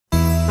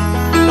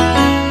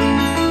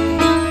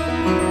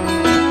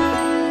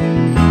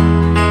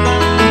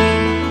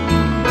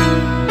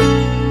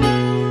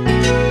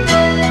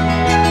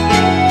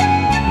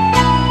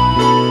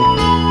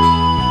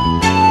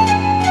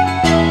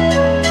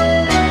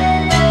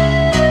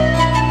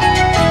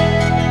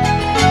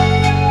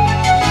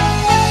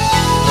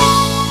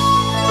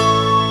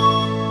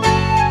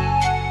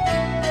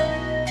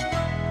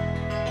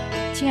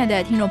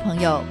的听众朋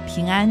友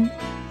平安，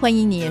欢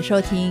迎你收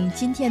听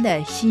今天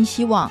的新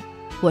希望，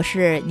我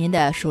是您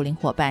的属灵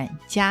伙伴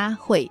佳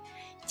慧，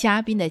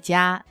嘉宾的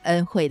嘉，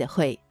恩惠的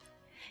惠。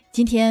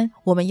今天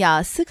我们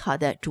要思考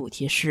的主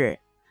题是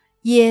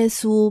耶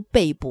稣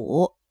被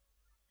捕，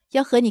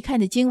要和你看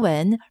的经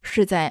文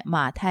是在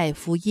马太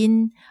福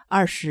音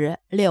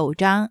26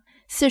章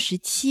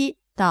47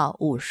到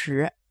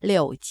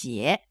56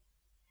节。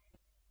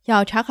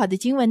要查考的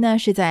经文呢，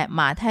是在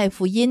马太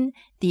福音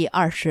第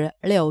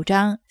26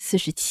章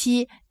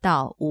47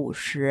到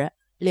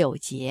56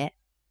节。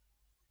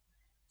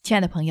亲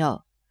爱的朋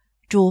友，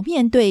主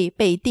面对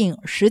被钉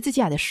十字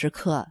架的时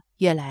刻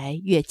越来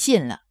越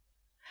近了。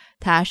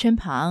他身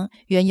旁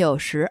原有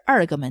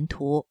12个门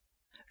徒，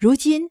如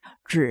今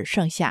只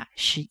剩下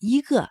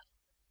11个。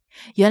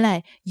原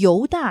来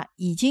犹大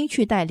已经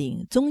去带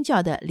领宗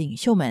教的领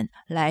袖们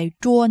来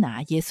捉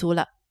拿耶稣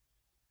了。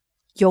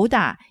犹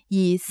大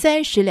以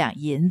30两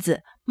银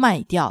子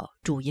卖掉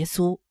主耶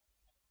稣。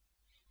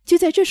就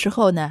在这时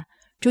候呢，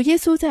主耶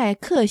稣在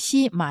客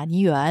西马尼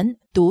园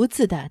独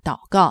自的祷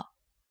告。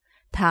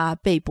他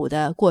被捕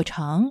的过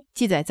程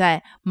记载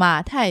在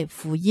马太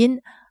福音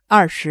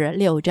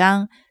26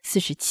章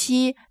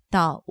47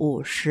到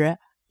56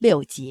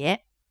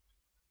节。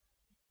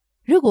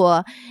如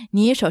果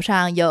你手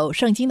上有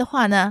圣经的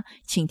话呢，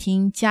请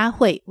听佳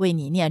慧为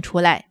你念出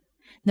来。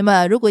那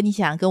么如果你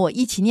想跟我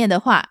一起念的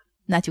话，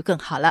那就更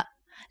好了。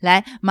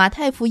来，马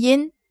太福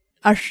音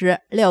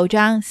26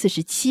章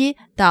47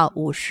到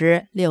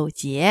56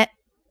节。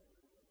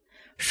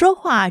说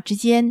话之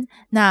间，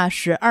那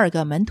12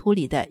个门徒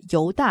里的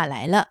犹大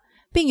来了，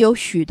并有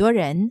许多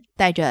人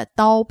带着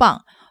刀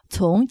棒，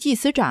从祭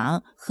司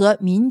长和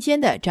民间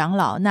的长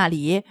老那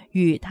里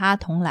与他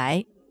同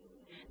来。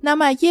那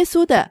卖耶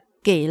稣的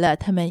给了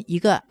他们一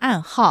个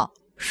暗号，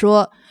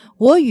说：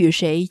我与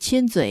谁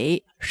亲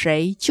嘴，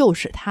谁就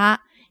是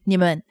他，你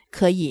们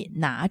可以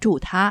拿住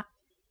他。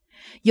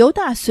犹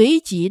大随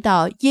即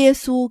到耶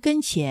稣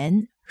跟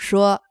前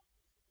说：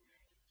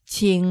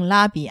请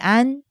拉比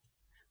安，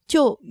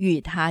就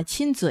与他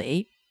亲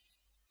嘴。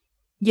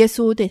耶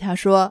稣对他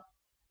说：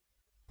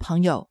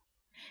朋友，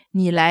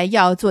你来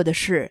要做的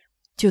事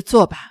就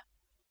做吧。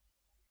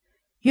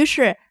于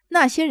是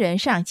那些人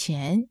上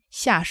前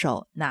下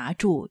手拿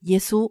住耶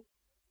稣。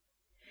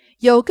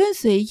有跟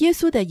随耶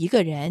稣的一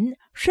个人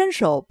伸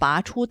手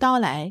拔出刀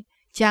来，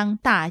将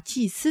大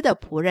祭司的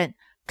仆人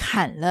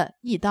砍了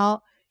一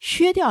刀，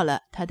削掉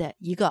了他的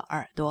一个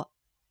耳朵。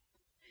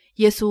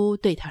耶稣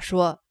对他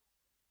说：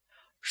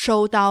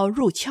收刀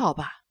入鞘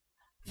吧，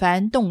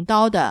凡动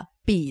刀的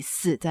必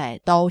死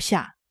在刀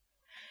下。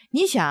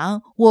你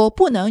想我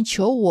不能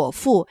求我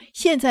父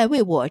现在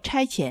为我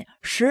差遣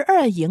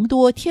12营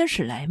多天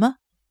使来吗？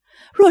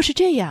若是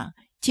这样，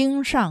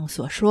经上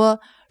所说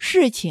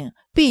事情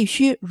必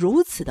须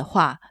如此的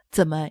话，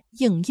怎么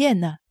应验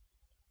呢？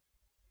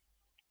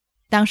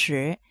当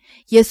时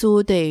耶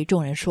稣对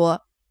众人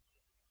说：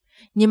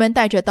你们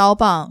带着刀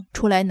棒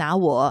出来拿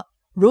我，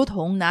如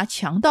同拿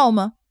强盗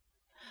吗？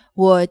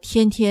我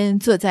天天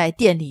坐在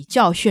店里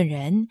教训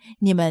人，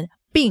你们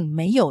并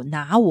没有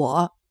拿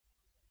我。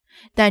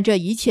但这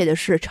一切的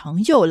事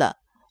成就了，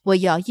我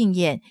要应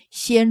验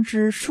先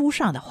知书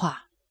上的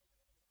话。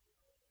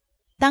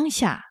当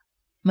下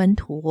门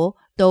徒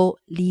都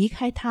离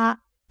开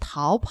他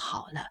逃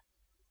跑了。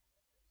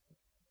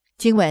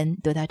经文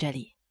读到这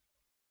里。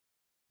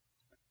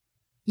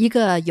一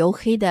个黝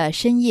黑的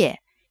深夜，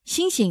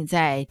星星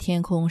在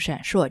天空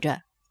闪烁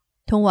着，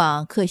通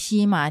往客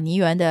西马尼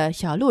园的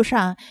小路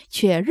上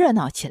却热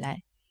闹起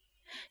来。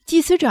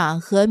祭司长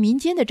和民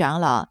间的长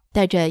老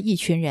带着一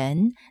群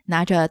人，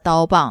拿着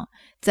刀棒，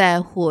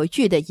在火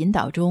炬的引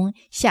导中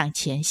向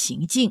前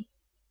行进。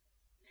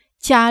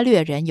加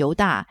略人犹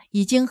大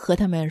已经和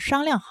他们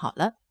商量好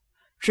了，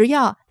只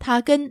要他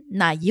跟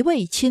哪一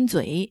位亲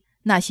嘴，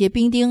那些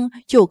兵丁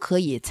就可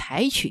以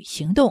采取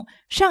行动，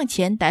上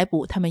前逮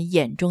捕他们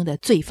眼中的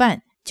罪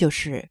犯，就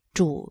是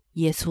主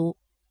耶稣。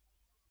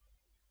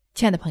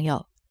亲爱的朋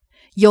友，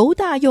犹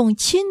大用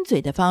亲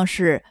嘴的方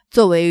式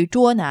作为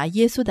捉拿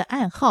耶稣的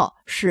暗号，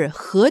是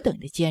何等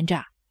的奸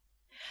诈！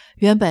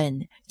原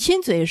本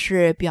亲嘴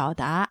是表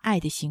达爱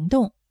的行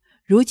动，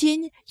如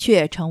今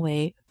却成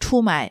为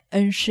出卖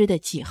恩师的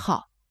记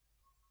号。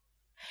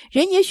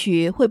人也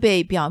许会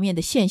被表面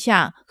的现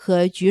象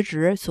和举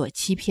止所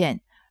欺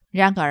骗，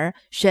然而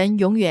神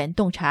永远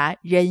洞察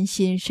人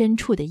心深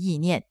处的意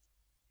念。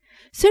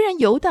虽然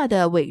犹大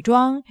的伪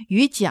装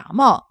与假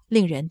冒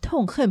令人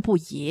痛恨不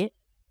已，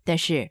但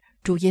是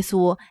主耶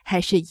稣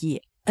还是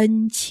以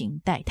恩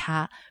情待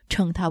他，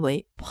称他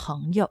为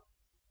朋友。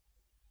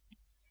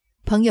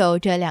朋友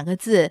这2个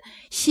字，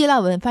希腊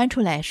文翻出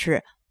来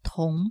是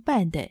同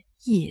伴的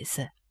意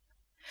思。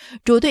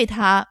主对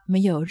他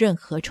没有任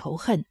何仇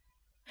恨。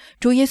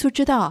主耶稣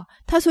知道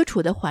他所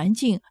处的环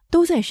境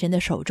都在神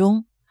的手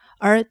中，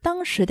而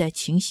当时的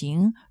情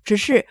形只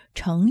是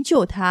成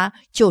就他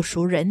救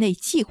赎人类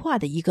计划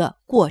的一个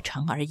过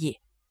程而已。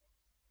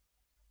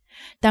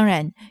当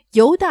然，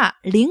犹大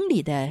灵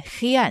里的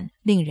黑暗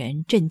令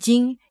人震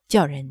惊，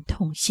叫人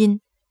痛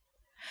心。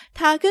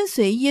他跟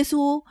随耶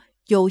稣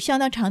有相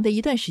当长的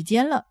一段时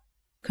间了，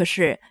可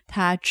是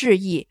他执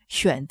意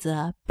选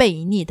择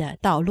悖逆的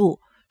道路，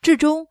最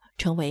终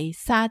成为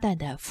撒旦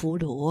的俘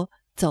虏，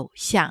走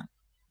向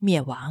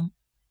灭亡。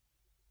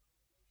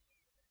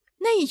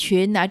那一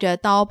群拿着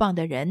刀棒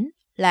的人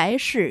来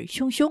势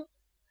汹汹，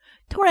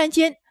突然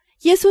间，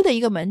耶稣的一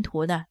个门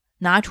徒呢，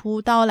拿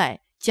出刀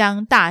来，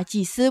将大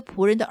祭司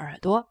仆人的耳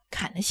朵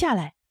砍了下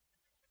来。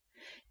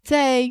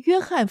在约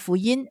翰福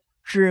音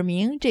指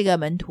明这个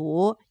门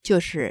徒就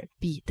是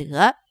彼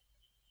得。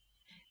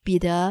彼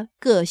得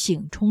个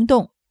性冲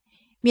动，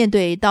面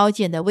对刀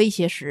剑的威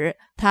胁时，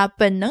他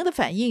本能的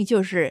反应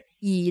就是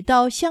以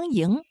刀相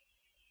迎。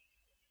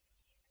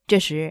这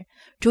时，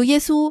主耶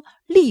稣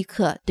立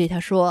刻对他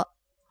说：“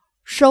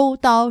收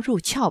刀入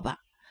鞘吧，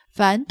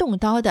凡动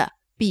刀的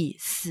必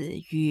死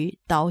于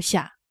刀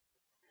下。”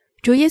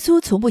主耶稣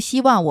从不希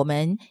望我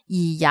们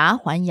以牙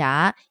还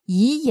牙，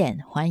以眼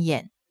还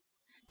眼，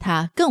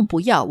他更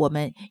不要我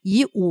们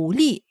以武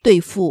力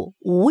对付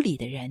无理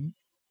的人，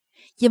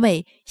因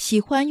为喜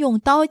欢用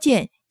刀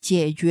剑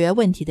解决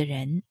问题的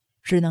人，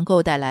只能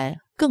够带来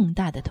更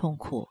大的痛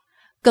苦、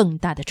更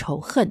大的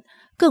仇恨、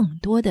更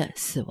多的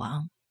死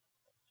亡。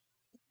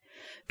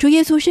主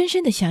耶稣深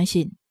深地相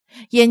信，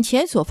眼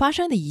前所发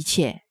生的一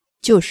切，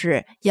就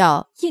是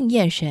要应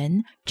验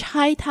神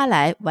差他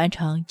来完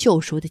成救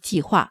赎的计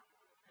划，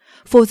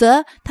否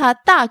则他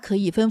大可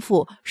以吩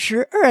咐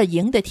12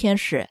营的天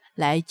使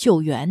来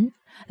救援，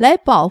来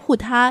保护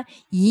他，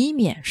以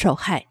免受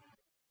害。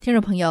听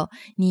众朋友，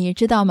你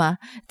知道吗？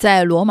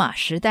在罗马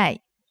时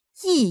代，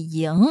一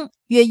营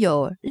约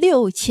有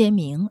6000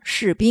名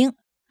士兵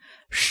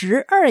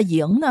，12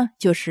营呢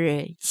就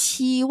是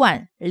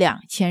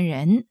72000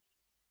人。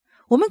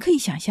我们可以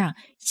想象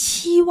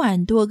，7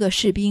万多个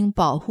士兵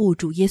保护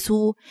主耶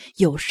稣，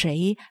有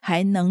谁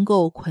还能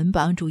够捆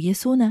绑主耶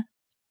稣呢？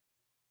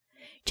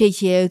这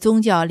些宗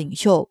教领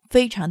袖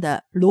非常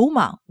的鲁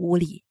莽无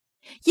礼，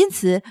因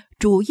此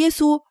主耶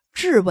稣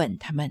质问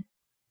他们：“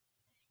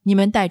你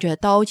们带着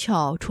刀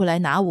鞘出来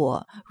拿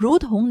我，如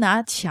同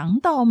拿强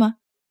盗吗？”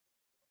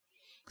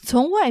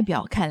从外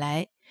表看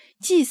来，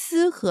祭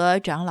司和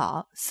长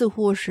老似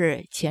乎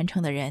是虔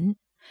诚的人，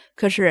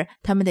可是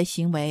他们的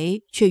行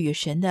为却与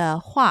神的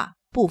话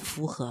不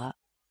符合，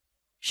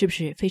是不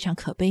是非常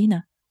可悲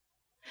呢？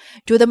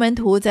主的门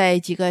徒在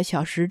几个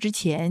小时之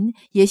前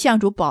也向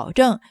主保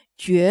证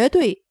绝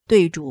对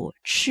对主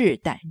赤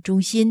胆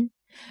忠心，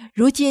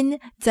如今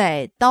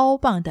在刀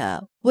棒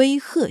的威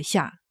吓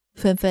下，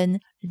纷纷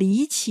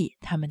离弃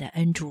他们的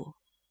恩主。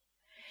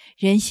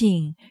人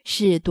性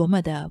是多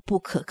么的不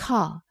可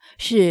靠，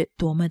是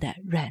多么的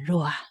软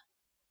弱啊！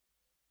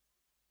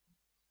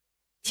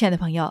亲爱的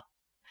朋友，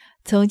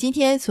从今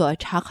天所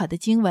查考的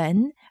经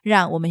文，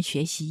让我们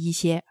学习一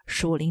些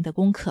属灵的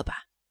功课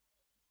吧。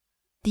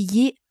第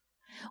一，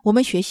我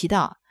们学习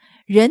到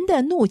人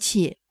的怒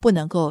气不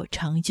能够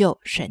成就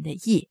神的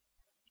义。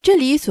这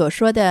里所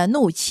说的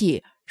怒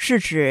气，是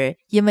指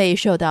因为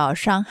受到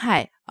伤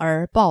害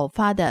而爆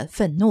发的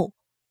愤怒。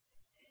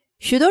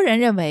许多人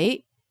认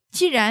为，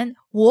既然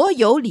我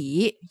有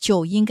理，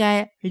就应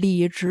该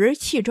理直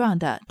气壮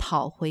地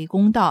讨回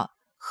公道，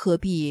何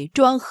必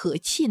装和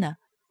气呢？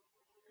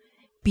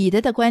彼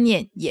得的观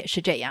念也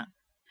是这样，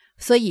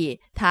所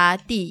以他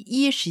第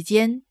一时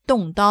间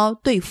动刀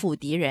对付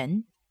敌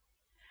人。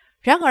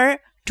然而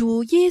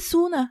主耶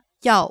稣呢，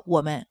要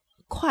我们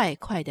快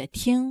快地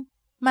听，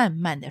慢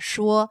慢地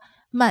说，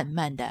慢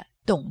慢地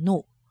动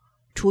怒，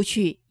除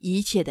去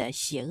一切的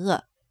邪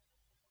恶。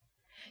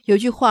有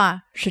句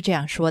话是这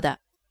样说的：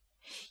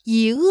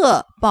以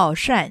恶报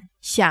善，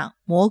像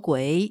魔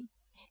鬼；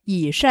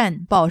以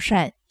善报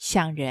善，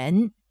像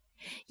人；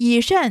以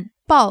善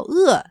报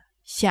恶，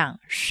像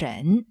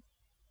神。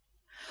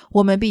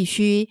我们必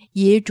须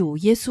以主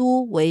耶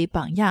稣为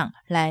榜样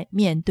来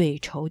面对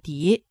仇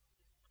敌。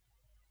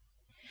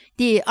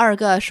第二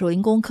个属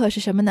灵功课是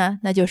什么呢？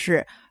那就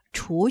是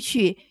除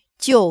去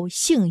旧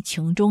性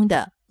情中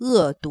的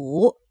恶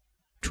毒。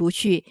除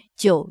去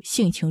旧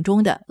性情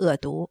中的恶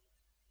毒。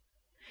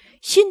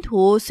信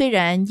徒虽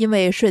然因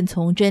为顺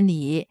从真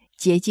理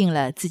洁净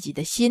了自己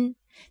的心，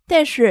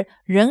但是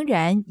仍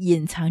然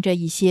隐藏着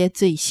一些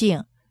罪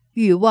性、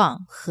欲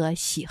望和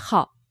喜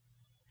好。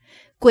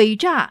诡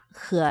诈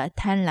和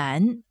贪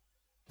婪，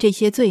这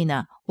些罪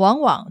呢，往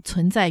往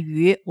存在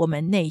于我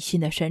们内心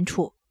的深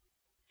处。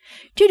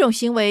这种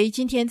行为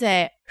今天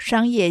在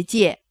商业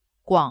界、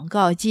广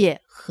告界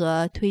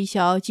和推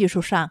销技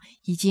术上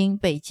已经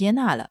被接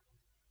纳了。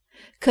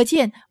可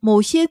见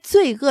某些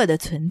罪恶的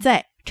存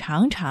在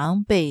常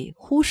常被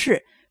忽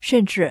视，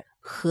甚至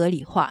合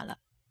理化了。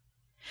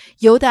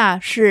犹大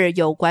是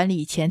有管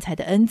理钱财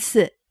的恩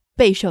赐，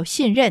备受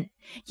信任，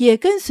也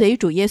跟随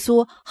主耶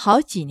稣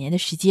好几年的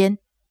时间。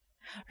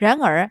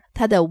然而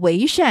他的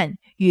为善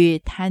与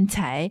贪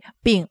财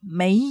并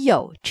没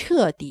有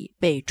彻底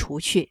被除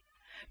去，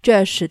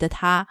这使得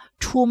他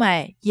出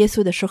卖耶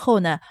稣的时候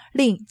呢，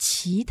令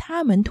其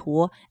他门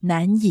徒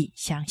难以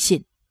相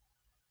信。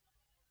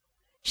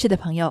是的，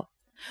朋友，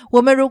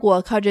我们如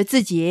果靠着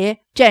自己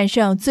战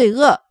胜罪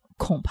恶，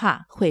恐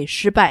怕会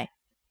失败。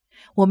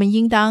我们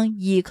应当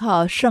依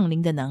靠圣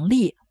灵的能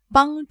力，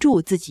帮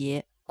助自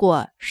己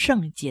过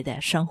圣洁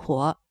的生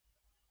活。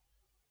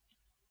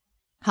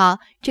好，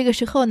这个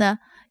时候呢，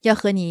要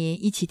和你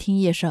一起听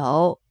一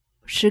首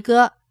诗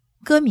歌，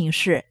歌名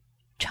是《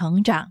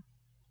成长》。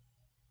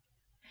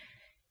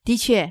的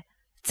确，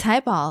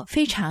财宝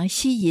非常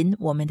吸引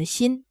我们的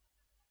心。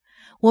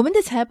我们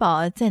的财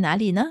宝在哪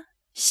里呢？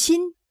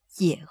心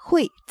也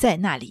会在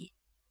那里。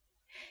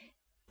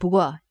不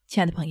过，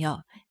亲爱的朋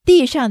友，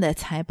地上的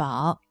财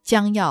宝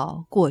将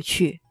要过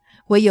去，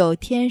唯有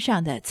天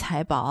上的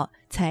财宝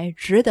才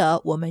值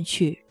得我们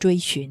去追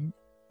寻。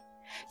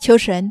求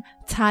神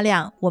擦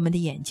亮我们的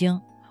眼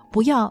睛，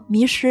不要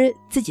迷失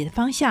自己的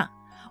方向，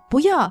不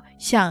要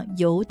像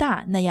犹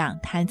大那样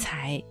贪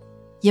财，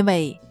因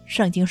为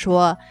圣经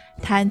说，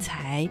贪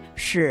财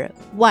是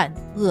万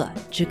恶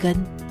之根。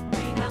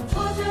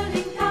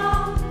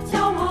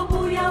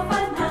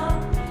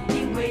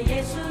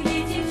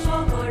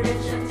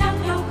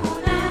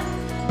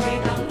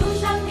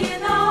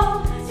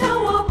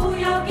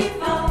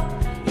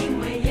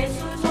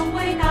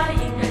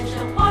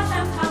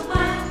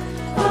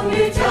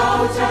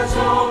家中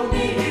你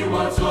与我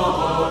作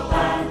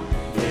伴，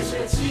也舍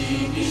弃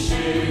你是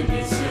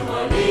你赐我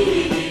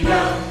力量，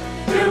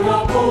愿我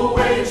不畏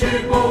惧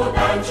不胆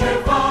怯，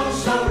放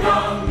手让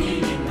你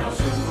引导顺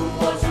服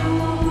我主，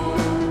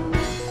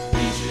一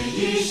直一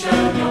生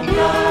勇敢，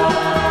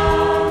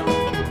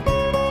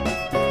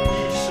一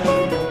生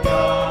勇敢，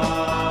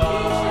一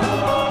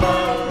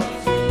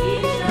直一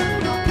生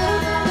勇敢，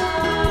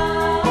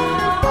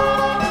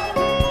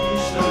一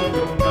生勇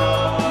敢。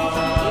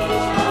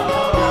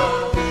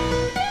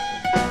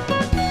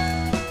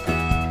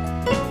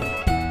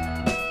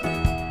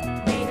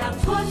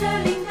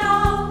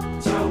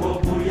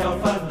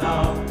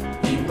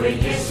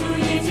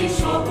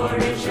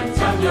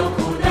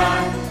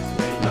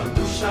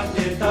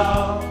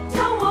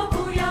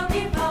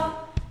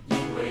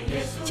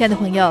亲爱的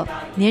朋友，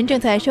您正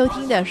在收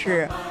听的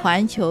是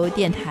环球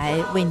电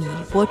台为你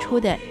播出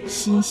的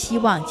新希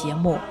望节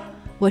目，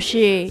我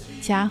是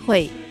佳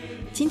慧。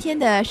今天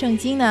的圣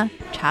经呢，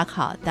查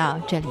考到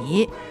这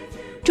里，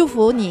祝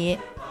福你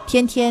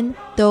天天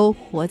都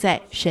活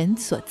在神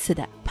所赐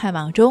的盼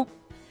望中。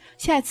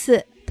下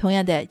次同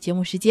样的节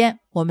目时间，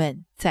我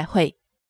们再会。